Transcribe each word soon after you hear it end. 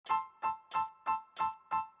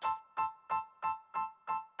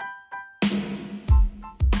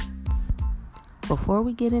Before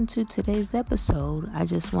we get into today's episode, I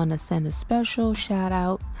just want to send a special shout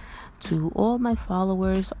out to all my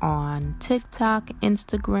followers on TikTok,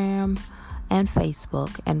 Instagram, and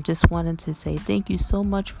Facebook, and just wanted to say thank you so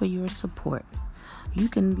much for your support. You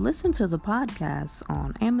can listen to the podcast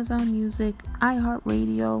on Amazon Music,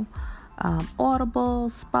 iHeartRadio,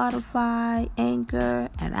 Audible, Spotify, Anchor,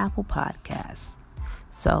 and Apple Podcasts.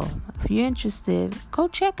 So if you're interested, go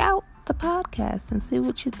check out the podcast and see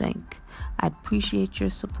what you think. I'd appreciate your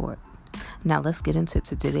support. Now let's get into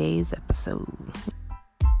today's episode.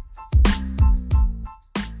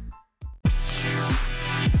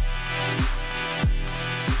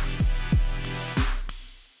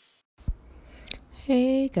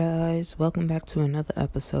 Hey guys, welcome back to another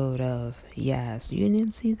episode of Yes, You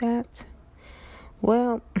Didn't See That?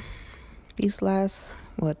 Well, these last,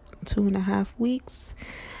 2.5 weeks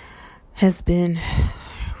has been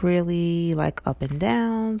really up and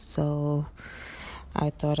down, so I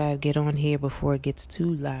thought I'd get on here before it gets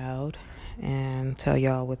too loud and tell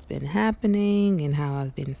y'all what's been happening and how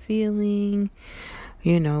I've been feeling.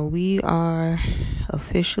 We are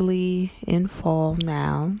officially in fall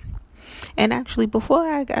now. And actually, before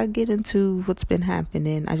I get into what's been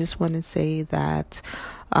happening, I just want to say that,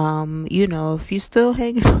 if you're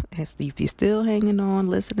still hanging on,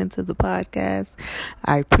 listening to the podcast,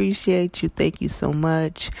 I appreciate you. Thank you so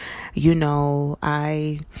much.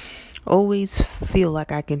 I always feel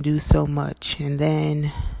like I can do so much, and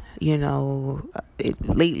then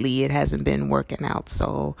lately it hasn't been working out.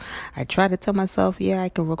 So I try to tell myself, I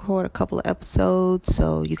can record a couple of episodes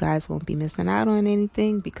so you guys won't be missing out on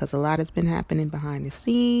anything, because a lot has been happening behind the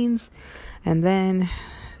scenes. And then,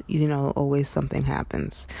 always something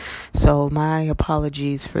happens. So my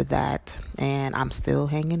apologies for that. And I'm still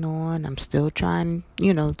hanging on. I'm still trying,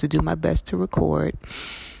 to do my best to record.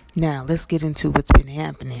 Now let's get into what's been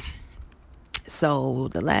happening. So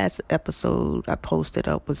the last episode I posted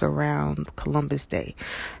up was around Columbus Day.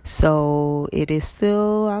 So it is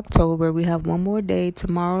still October. We have one more day.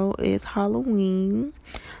 Tomorrow is Halloween.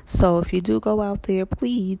 So if you do go out there,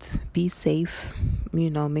 please be safe.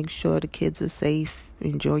 Make sure the kids are safe.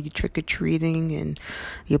 Enjoy your trick-or-treating and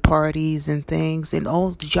your parties and things. And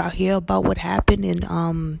did y'all hear about what happened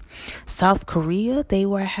in South Korea? They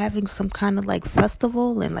were having some kind of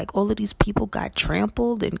festival, and all of these people got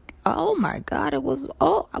trampled, and oh my God, it was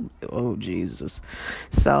oh Jesus.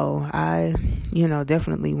 So I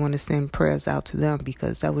definitely want to send prayers out to them,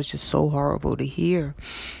 because that was just so horrible to hear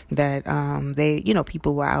that they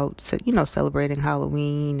people were out celebrating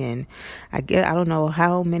Halloween. And I don't know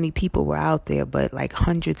how many people were out there, but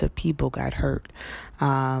hundreds of people got hurt,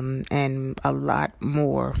 and a lot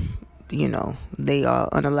more, they are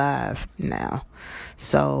unalive now.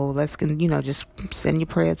 So let's, just send your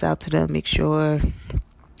prayers out to them. Make sure,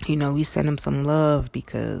 we send them some love,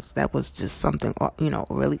 because that was just something,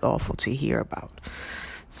 really awful to hear about.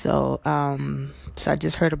 So I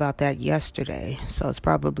just heard about that yesterday. So it's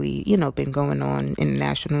probably, been going on in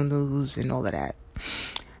national news and all of that.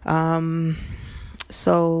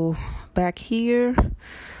 So back here,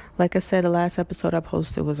 like I said, the last episode I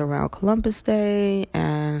posted was around Columbus Day,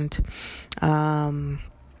 and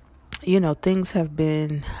things have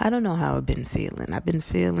been, I don't know how I've been feeling. I've been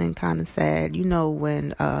feeling kind of sad. When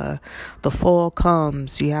the fall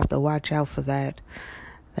comes, you have to watch out for that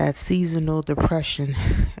seasonal depression,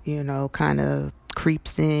 kind of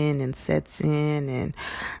creeps in and sets in. And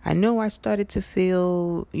I know I started to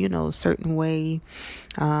feel, a certain way.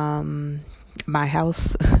 My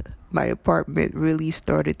house, my apartment really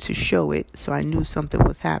started to show it. So I knew something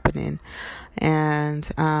was happening. And,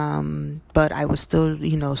 but I was still,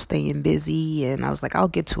 staying busy, and I was like, I'll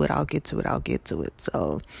get to it.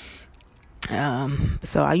 So,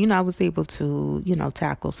 I was able to,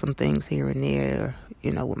 tackle some things here and there,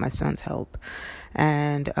 with my son's help.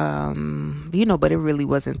 And, but it really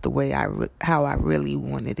wasn't the way how I really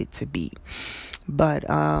wanted it to be. But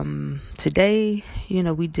today,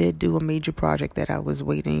 we did do a major project that I was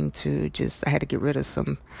waiting to I had to get rid of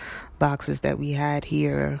some boxes that we had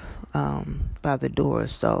here by the door.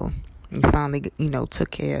 So we finally, took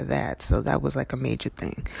care of that. So that was a major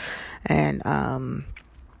thing. And I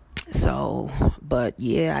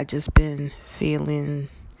just been feeling,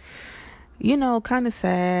 kind of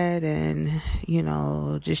sad, and,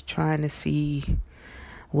 just trying to see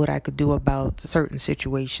what I could do about certain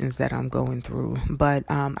situations that I'm going through. But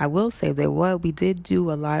I will say we did do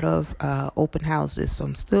a lot of open houses. So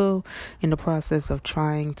I'm still in the process of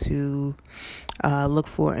trying to look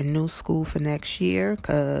for a new school for next year,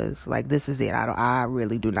 because this is it. I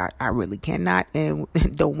really cannot and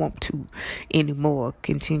don't want to anymore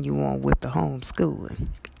continue on with the homeschooling.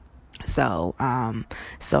 So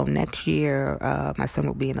next year, my son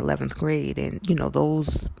will be in 11th grade, and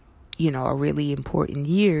those are really important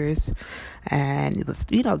years, and with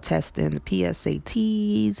testing the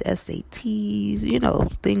PSATs,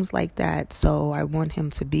 SATs, things like that. So I want him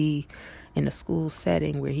to be in a school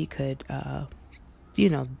setting where he could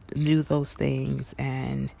do those things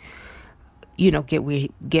and get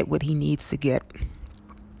what he needs to get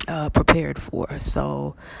prepared for.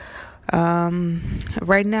 So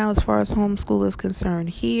right now, as far as homeschool is concerned,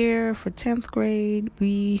 here for 10th grade,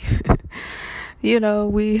 we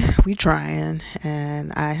we trying,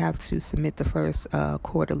 and I have to submit the first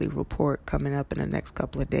quarterly report coming up in the next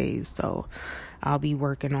couple of days, so I'll be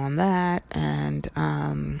working on that. And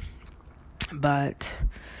but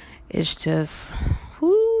it's just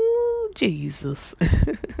Jesus.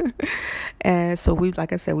 And so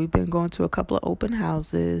like I said, we've been going to a couple of open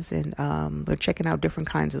houses, and we're checking out different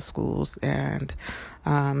kinds of schools, and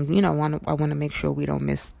I want to make sure we don't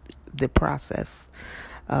miss the process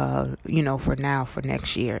for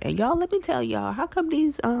next year. And y'all, let me tell y'all, how come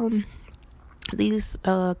these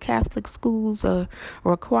Catholic schools are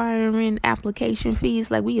requiring application fees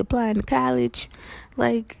like we applying to college?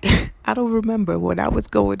 Like, I don't remember when I was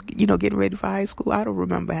going, getting ready for high school. I don't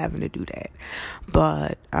remember having to do that.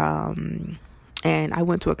 But, and I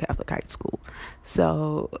went to a Catholic high school.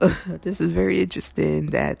 So this is very interesting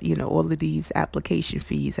that, all of these application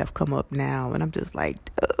fees have come up now. And I'm just like,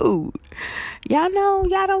 dude, y'all don't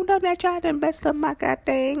know that y'all done messed up my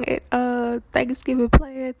goddamn Thanksgiving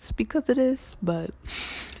plans because of this. But,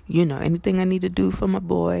 anything I need to do for my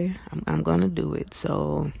boy, I'm going to do it.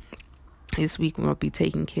 So this week we'll be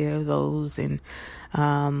taking care of those, and,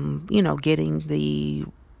 getting the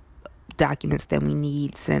documents that we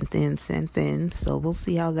need sent in. So we'll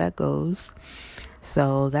see how that goes.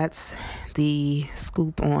 So that's the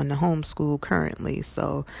scoop on the homeschool currently.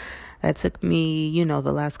 So that took me,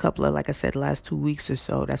 the last couple of, like I said, the last 2 weeks or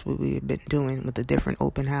so. That's what we've been doing with the different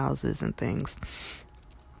open houses and things.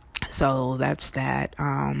 So that's that.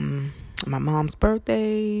 My mom's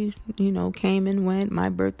birthday, came and went. My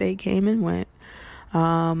birthday came and went.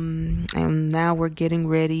 And now we're getting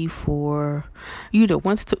ready for,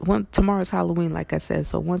 once tomorrow's Halloween, like I said.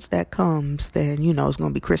 So once that comes, then, it's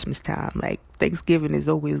going to be Christmas time. Like, Thanksgiving is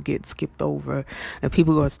always get skipped over, and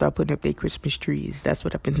people are going to start putting up their Christmas trees. That's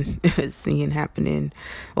what I've been seeing happening,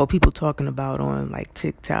 or people talking about on like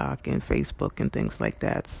TikTok and Facebook and things like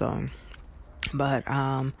that. So, but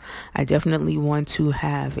I definitely want to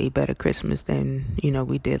have a better Christmas than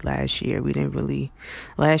we did last year.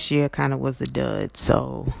 Last year kind of was a dud.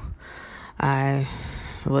 So I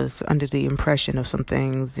was under the impression of some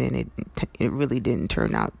things, and it really didn't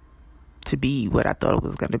turn out to be what I thought it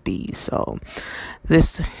was going to be. So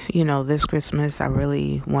this Christmas, I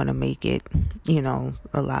really want to make it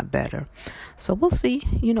a lot better. So we'll see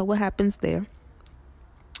what happens there.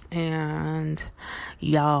 And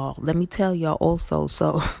y'all, let me tell y'all also,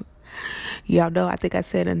 so y'all know, I think I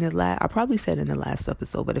probably said in the last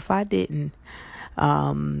episode, but if I didn't,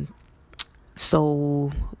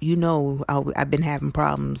 so I've been having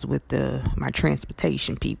problems with my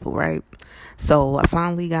transportation people, right? So I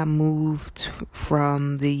finally got moved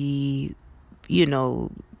from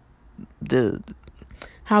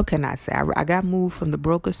how can I say? I got moved from the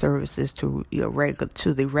broker services to the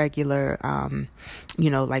regular,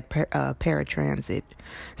 paratransit.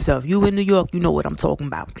 So if you in New York, you know what I'm talking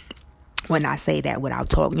about. When I say that without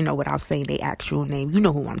saying the actual name, you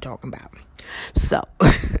know who I'm talking about. So,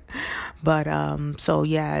 but so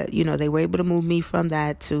yeah, they were able to move me from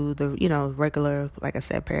that to the regular, like I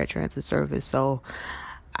said, paratransit service. So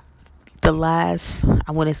the last,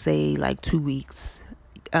 I want to say like 2 weeks,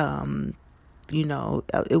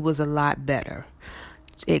 it was a lot better,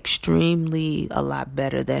 extremely a lot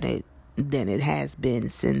better than it has been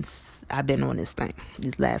since I've been on this thing,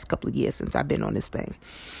 these last couple of years since I've been on this thing.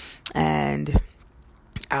 And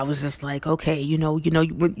I was just like, okay,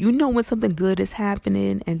 when something good is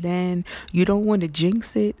happening, and then you don't want to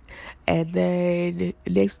jinx it, and then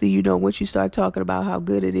next thing you know, once you start talking about how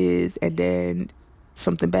good it is, and then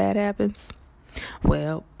something bad happens.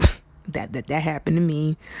 Well, that happened to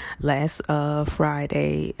me last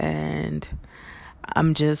Friday, and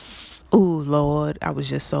I'm just, oh Lord, I was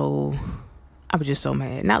just so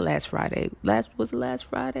mad. Not last Friday. Last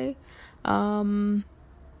Friday?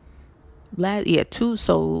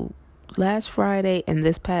 Last Friday and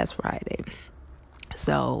this past Friday.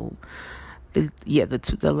 So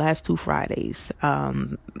the last 2 Fridays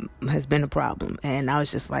has been a problem, and I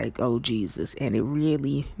was just like, oh Jesus, and it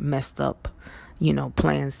really messed up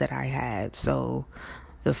plans that I had. So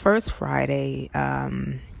the first Friday,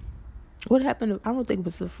 What happened? I don't think it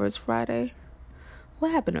was the first Friday.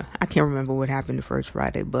 What happened? I can't remember what happened the first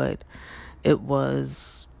Friday, but it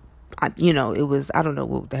was, it was, I don't know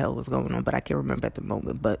what the hell was going on, but I can't remember at the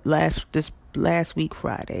moment. But this last week,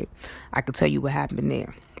 Friday, I could tell you what happened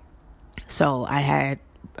there. So I had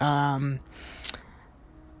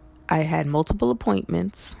multiple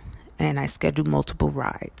appointments and I scheduled multiple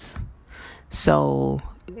rides. So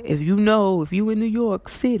if you in New York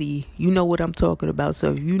City, you know what I'm talking about.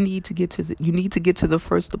 So if you need to get to the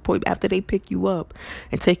first appointment after they pick you up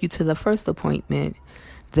and take you to the first appointment,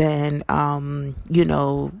 then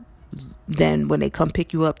then when they come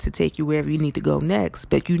pick you up to take you wherever you need to go next,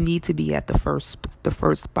 but you need to be at the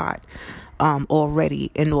first spot already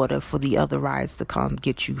in order for the other rides to come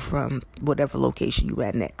get you from whatever location you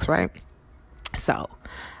at next, right? So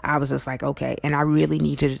I was just like, okay. And I really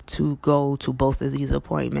needed to go to both of these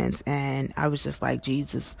appointments. And I was just like,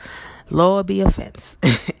 Jesus, Lord be offense.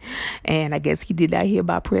 And I guess he did not hear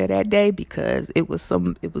my prayer that day because it was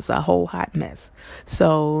a whole hot mess.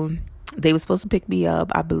 So they were supposed to pick me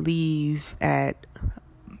up, I believe,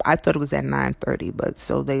 I thought it was at 9:30, but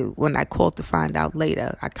when I called to find out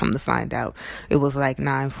later, I come to find out it was like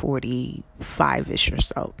 9:45-ish or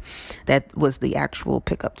so. That was the actual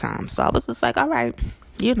pickup time. So I was just like, all right,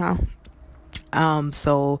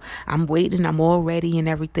 so I'm waiting, I'm all ready and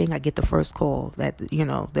everything. I get the first call that,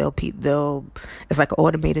 it's like an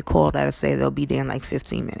automated call that'll say they'll be there in like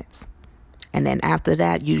 15 minutes. And then after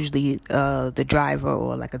that, usually the driver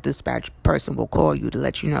or like a dispatch person will call you to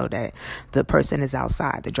let you know that the person is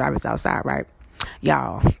outside. The driver's outside, right?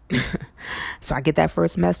 Y'all. So I get that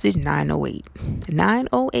first message, 9:08.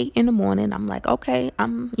 9:08 in the morning. I'm like, okay,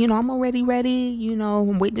 I'm already ready.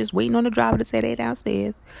 I'm waiting on the driver to say they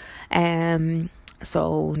downstairs. And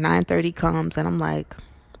so 9:30 comes and I'm like,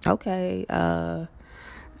 okay,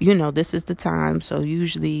 this is the time. So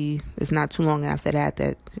usually it's not too long after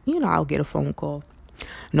that, I'll get a phone call.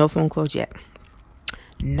 No phone calls yet.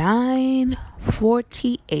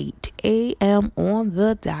 9:48 a.m. on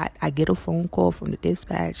the dot, I get a phone call from the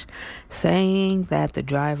dispatch saying that the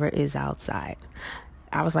driver is outside.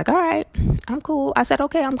 I was like, all right, I'm cool. I said,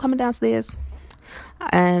 okay, I'm coming downstairs.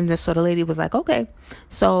 And so the lady was like, okay.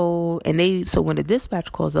 So when the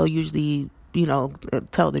dispatch calls, they'll usually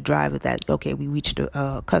tell the driver that, okay, we reached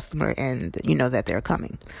a customer and, that they're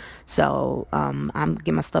coming. So I'm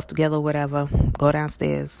getting my stuff together, whatever, go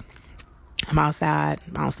downstairs. I'm outside.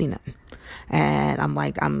 I don't see nothing. And I'm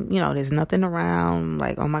like, there's nothing around. I'm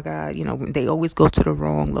like, oh my God, they always go to the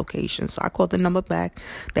wrong location. So I called the number back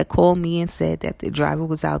that called me and said that the driver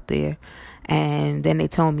was out there. And then they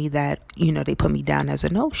told me that, they put me down as a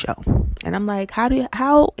no-show. And I'm like, how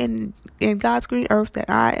in God's green earth that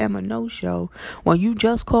I am a no-show when you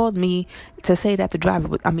just called me to say that the driver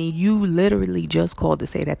was, you literally just called to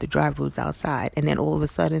say that the driver was outside. And then all of a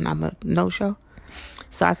sudden I'm a no-show.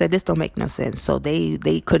 So I said, this don't make no sense. So they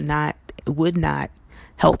would not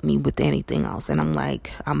help me with anything else. And I'm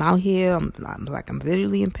like, I'm out here. I'm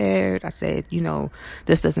visually impaired. I said,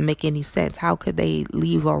 this doesn't make any sense. How could they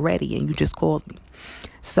leave already? And you just called me.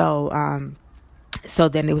 So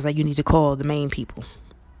then it was like, you need to call the main people.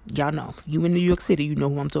 Y'all know, if you in New York City, you know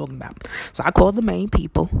who I'm talking about. So I called the main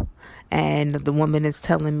people and the woman is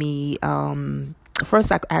telling me,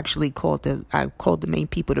 first, I actually called the main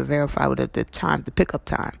people to verify what at the time, the pickup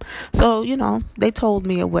time. So, they told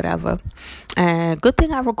me or whatever. And good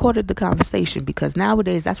thing I recorded the conversation because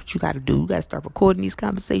nowadays that's what you got to do. You got to start recording these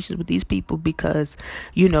conversations with these people because,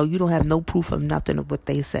 you don't have no proof of nothing of what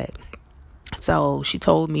they say. So she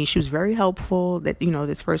told me, she was very helpful, that,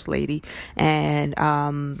 this first lady. And,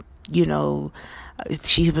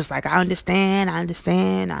 she was like, I understand. I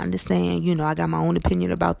got my own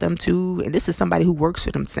opinion about them too. And this is somebody who works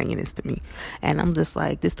for them saying this to me. And I'm just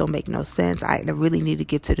like, this don't make no sense. I really need to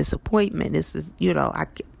get to this appointment. This is,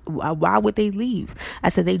 why would they leave? I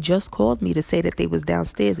said, they just called me to say that they was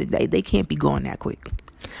downstairs. They can't be going that quick.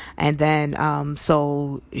 And then,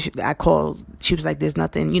 so I called, she was like, there's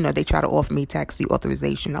nothing, they try to offer me taxi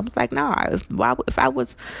authorization. I was like, nah, if I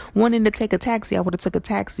was wanting to take a taxi, I would have took a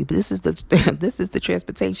taxi, but this is the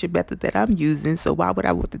transportation method that I'm using. So why would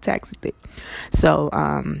I want the taxi thing? So,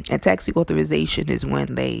 and taxi authorization is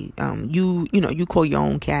when they, you call your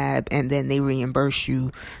own cab and then they reimburse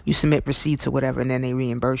you, you submit receipts or whatever, and then they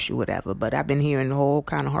reimburse you, whatever. But I've been hearing whole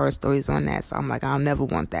kind of horror stories on that. So I'm like, I'll never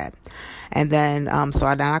want that. And then,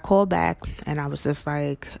 I called back and I was just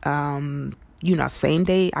like, same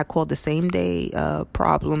day, I called the same day,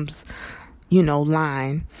 problems,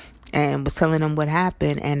 line. and was telling them what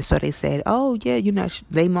happened. And so they said, oh yeah,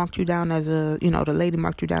 they marked you down as a, the lady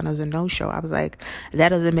marked you down as a no-show. I was like, that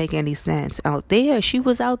doesn't make any sense. Out there, she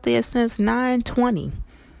was out there since 9:20.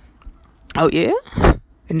 Oh yeah,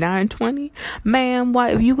 9:20, ma'am.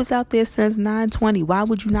 Why, if you was out there since 9:20, why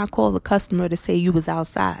would you not call the customer to say you was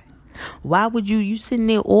outside? Why would you sitting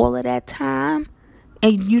there all of that time?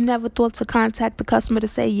 And you never thought to contact the customer to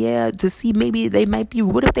say, yeah, to see maybe they might be,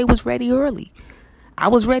 what if they was ready early? I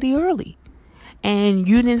was ready early. And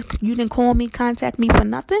you didn't call me, contact me for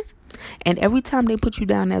nothing? And every time they put you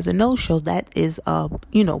down as a no-show, that is,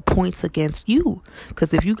 points against you.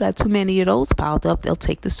 Because if you got too many of those piled up, they'll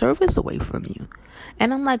take the service away from you.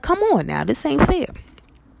 And I'm like, come on now, this ain't fair.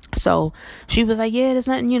 So she was like, yeah, there's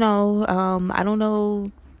nothing, I don't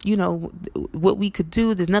know, what we could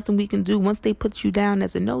do. There's nothing we can do. Once they put you down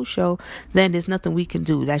as a no-show, then there's nothing we can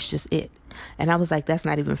do. That's just it. And I was like, that's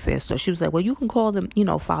not even fair. So she was like, well, you can call them,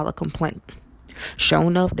 file a complaint. Sure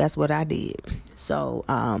enough, that's what I did. So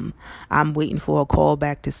I'm waiting for a call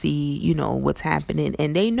back to see, what's happening.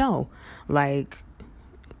 And they know, like,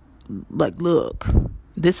 look,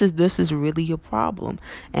 this is really a problem.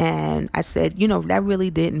 And I said, that really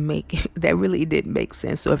didn't make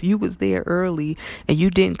sense. So if you was there early and you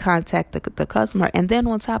didn't contact the customer, and then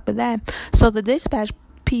on top of that, so the dispatch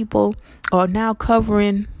people are now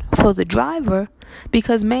covering for the driver,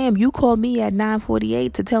 because ma'am, you called me at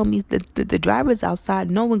 9:48 to tell me that the driver's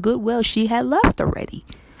outside, knowing good well she had left already.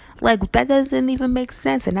 Like, that doesn't even make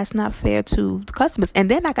sense, and that's not fair to the customers.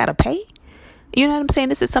 And then I gotta pay. You know what I'm saying?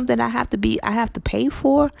 This is something I have to pay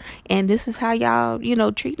for, and this is how y'all,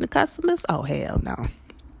 treating the customers? Oh, hell no.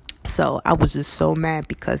 So I was just so mad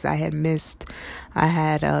because I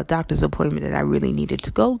had a doctor's appointment that I really needed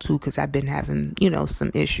to go to because I've been having,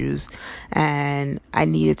 some issues, and I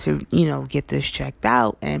needed to, get this checked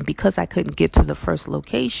out. And because I couldn't get to the first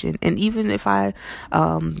location, and even if I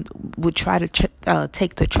would try to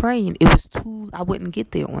take the train, I wouldn't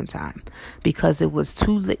get there on time because it was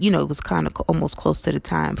too late. It was kind of almost close to the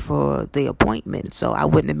time for the appointment. So I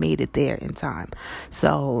wouldn't have made it there in time.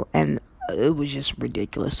 So, and it was just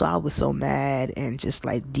ridiculous. So I was so mad and just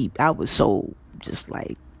like deep. I was just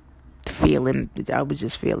feeling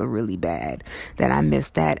really bad that I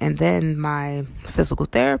missed that. And then my physical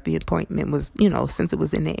therapy appointment was, since it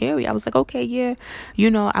was in the area, I was like, okay, yeah,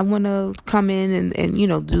 I want to come in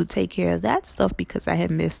and take care of that stuff because I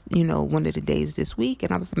had missed, one of the days this week,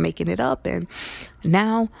 and I was making it up. And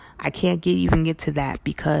now I can't even get to that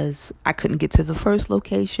because I couldn't get to the first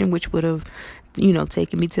location, which would have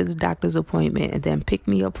taking me to the doctor's appointment and then pick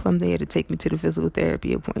me up from there to take me to the physical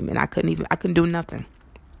therapy appointment. I couldn't do nothing.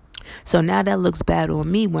 So now that looks bad on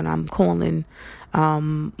me when I'm calling,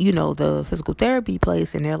 the physical therapy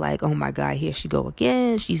place, and they're like, oh my God, here she go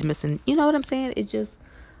again. She's missing, you know what I'm saying? It just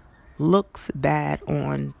looks bad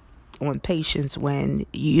on patients when,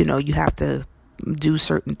 you have to do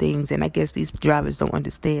certain things. And I guess these drivers don't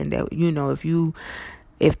understand that,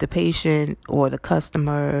 if the patient or the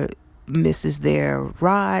customer misses their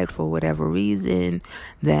ride for whatever reason,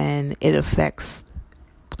 then it affects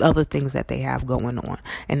other things that they have going on.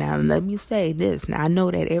 And now let me say this. Now I know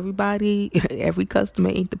that every customer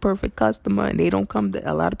ain't the perfect customer, and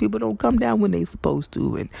a lot of people don't come down when they supposed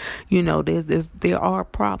to. And there are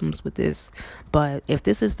problems with this. But if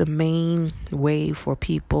this is the main way for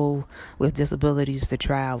people with disabilities to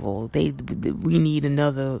travel, we need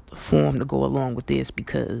another form to go along with this,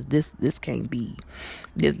 because this can't be.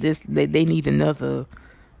 They need another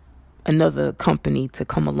company to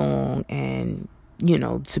come along and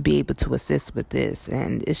to be able to assist with this.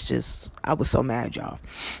 And it's just, I was so mad, y'all.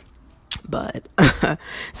 But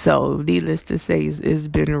so needless to say, it's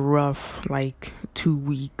been a rough 2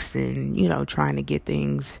 weeks, and trying to get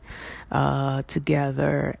things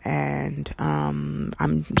together, and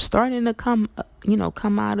I'm starting to come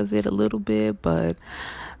out of it a little bit, but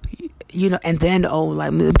and then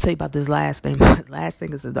let me tell you about this last thing. Last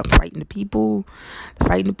thing is that I'm fighting the people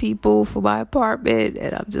for my apartment,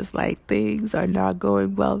 and I'm just like, things are not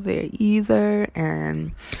going well there either.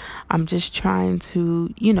 And I'm just trying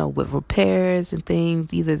to, with repairs and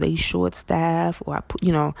things, either they short staff, or I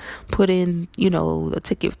put in, a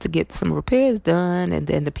ticket to get some repairs done, and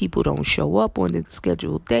then the people don't show up on the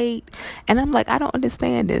scheduled date. And I'm like, I don't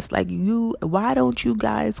understand this. Why don't you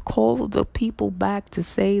guys call the people back to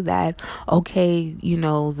say that, okay,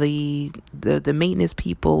 the maintenance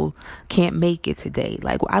people can't make it today?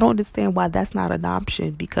 I don't understand why that's not an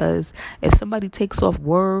option, because if somebody takes off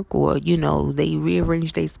work, or, they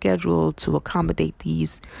rearrange their schedule to accommodate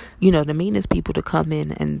these, the maintenance people to come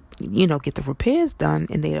in and, get the repairs done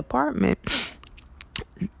in their apartment,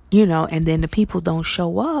 and then the people don't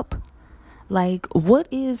show up. Like,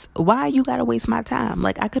 why you gotta waste my time?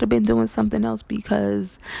 Like, I could have been doing something else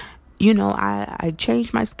because, I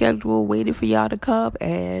changed my schedule, waited for y'all to come,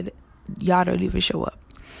 and y'all don't even show up.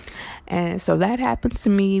 And so that happened to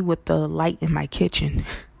me with the light in my kitchen.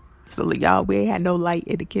 So y'all, we ain't had no light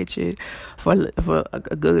in the kitchen for a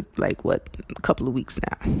good, a couple of weeks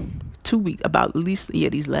now. 2 weeks, about at least,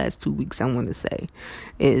 these last 2 weeks, I want to say,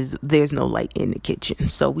 is there's no light in the kitchen.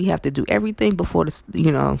 So we have to do everything before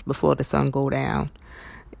the sun go down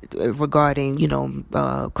regarding,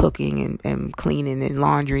 cooking and cleaning and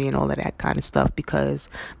laundry and all of that kind of stuff, because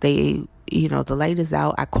the light is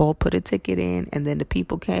out. I called, put a ticket in, and then the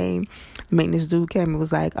people came. The maintenance dude came and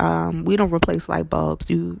was like, we don't replace light bulbs.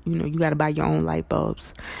 You got to buy your own light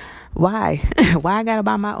bulbs. Why? Why I got to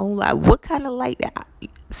buy my own light? What kind of light?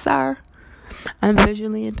 Sir, I'm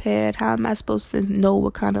visually impaired. How am I supposed to know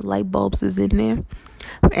what kind of light bulbs is in there?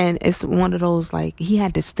 And it's one of those, he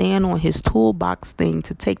had to stand on his toolbox thing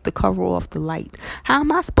to take the cover off the light. How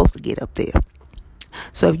am I supposed to get up there?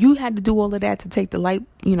 So if you had to do all of that to take the light,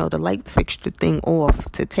 the light fixture thing off,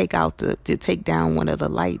 to take down one of the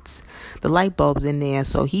light bulbs in there.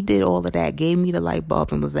 So he did all of that, gave me the light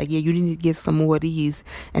bulb, and was like, yeah, you need to get some more of these,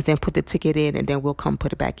 and then put the ticket in, and then we'll come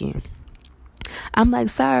put it back in. I'm like,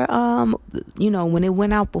 sir, when it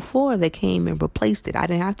went out before, they came and replaced it. I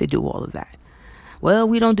didn't have to do all of that. Well,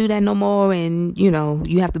 we don't do that no more, and you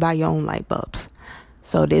have to buy your own light bulbs.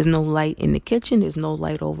 So there's no light in the kitchen. There's no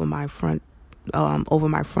light over my front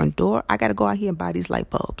door. I gotta go out here and buy these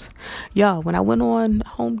light bulbs. Y'all, when I went on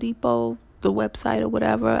Home Depot, the website or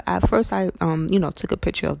whatever, at first I took a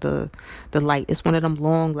picture of the light. It's one of them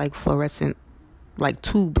long, fluorescent,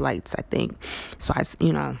 tube lights, I think. So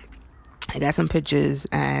I got some pictures,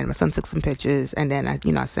 and my son took some pictures, and then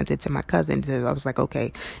I sent it to my cousin. I was like,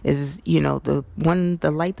 okay, is the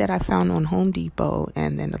light that I found on Home Depot,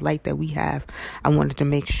 and then the light that we have, I wanted to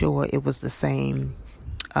make sure it was the same,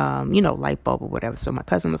 light bulb or whatever. So my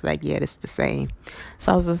cousin was like, yeah, it's the same.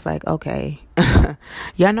 So I was just like, okay.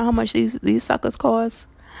 Y'all know how much these suckers cost?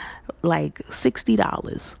 Like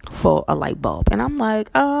 $60 for a light bulb. And I'm like,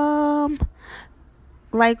 who got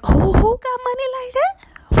money like that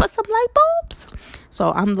for some light bulbs?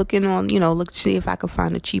 So I'm looking on, look to see if I could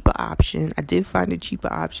find a cheaper option. I did find a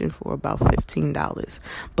cheaper option for about $15.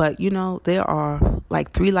 But, there are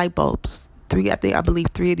 3 light bulbs. I believe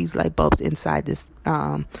 3 of these light bulbs inside this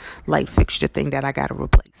light fixture thing that I got to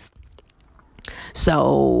replace.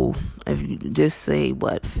 So if you just say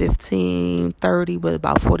 $15, $30, with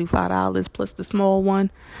about $45 plus the small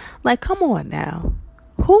one, come on now.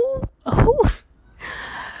 Who?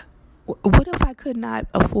 What if I could not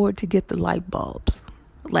afford to get the light bulbs?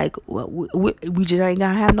 We just ain't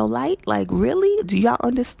gonna have no light? Really? Do y'all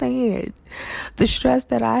understand the stress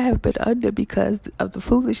that I have been under because of the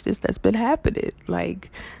foolishness that's been happening?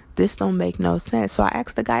 This don't make no sense. So I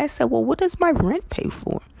asked the guy, I said, well, what does my rent pay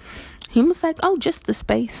for? He was like, oh, just the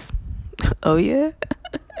space. Oh, yeah?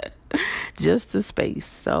 Just the space.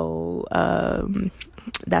 So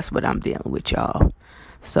that's what I'm dealing with, y'all.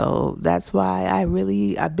 So that's why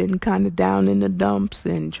I've been kind of down in the dumps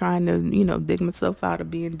and trying to, dig myself out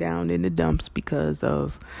of being down in the dumps because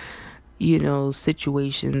of,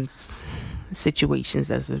 situations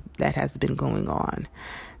that has been going on.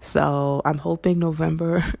 So I'm hoping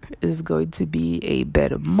November is going to be a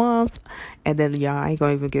better month. And then, I ain't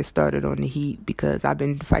going to even get started on the heat because I've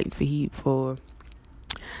been fighting for heat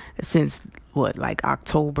since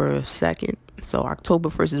October 2nd. So October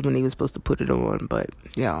 1st is when they were supposed to put it on. But,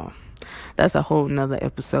 that's a whole nother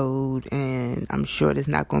episode. And I'm sure it's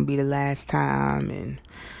not going to be the last time. And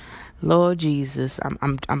Lord Jesus,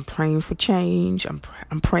 I'm praying for change. I'm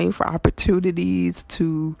praying for opportunities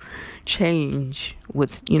to change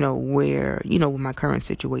what's, where my current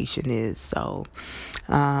situation is. So,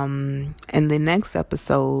 in the next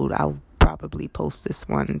episode, I'll probably post this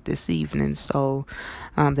one this evening. So,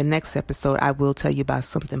 the next episode, I will tell you about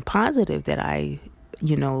something positive that I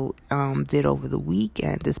did over the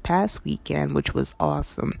weekend, this past weekend, which was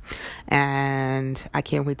awesome. And I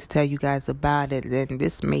can't wait to tell you guys about it. And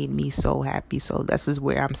this made me so happy. So this is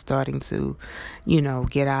where I'm starting to,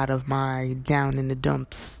 get out of my down in the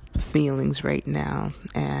dumps feelings right now.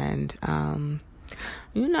 And,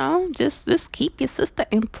 just keep your sister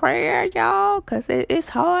in prayer, y'all, because it's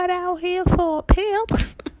hard out here for a pimp.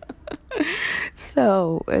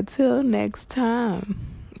 So until next time,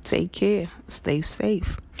 take care, stay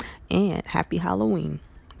safe, and happy Halloween.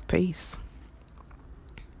 Peace.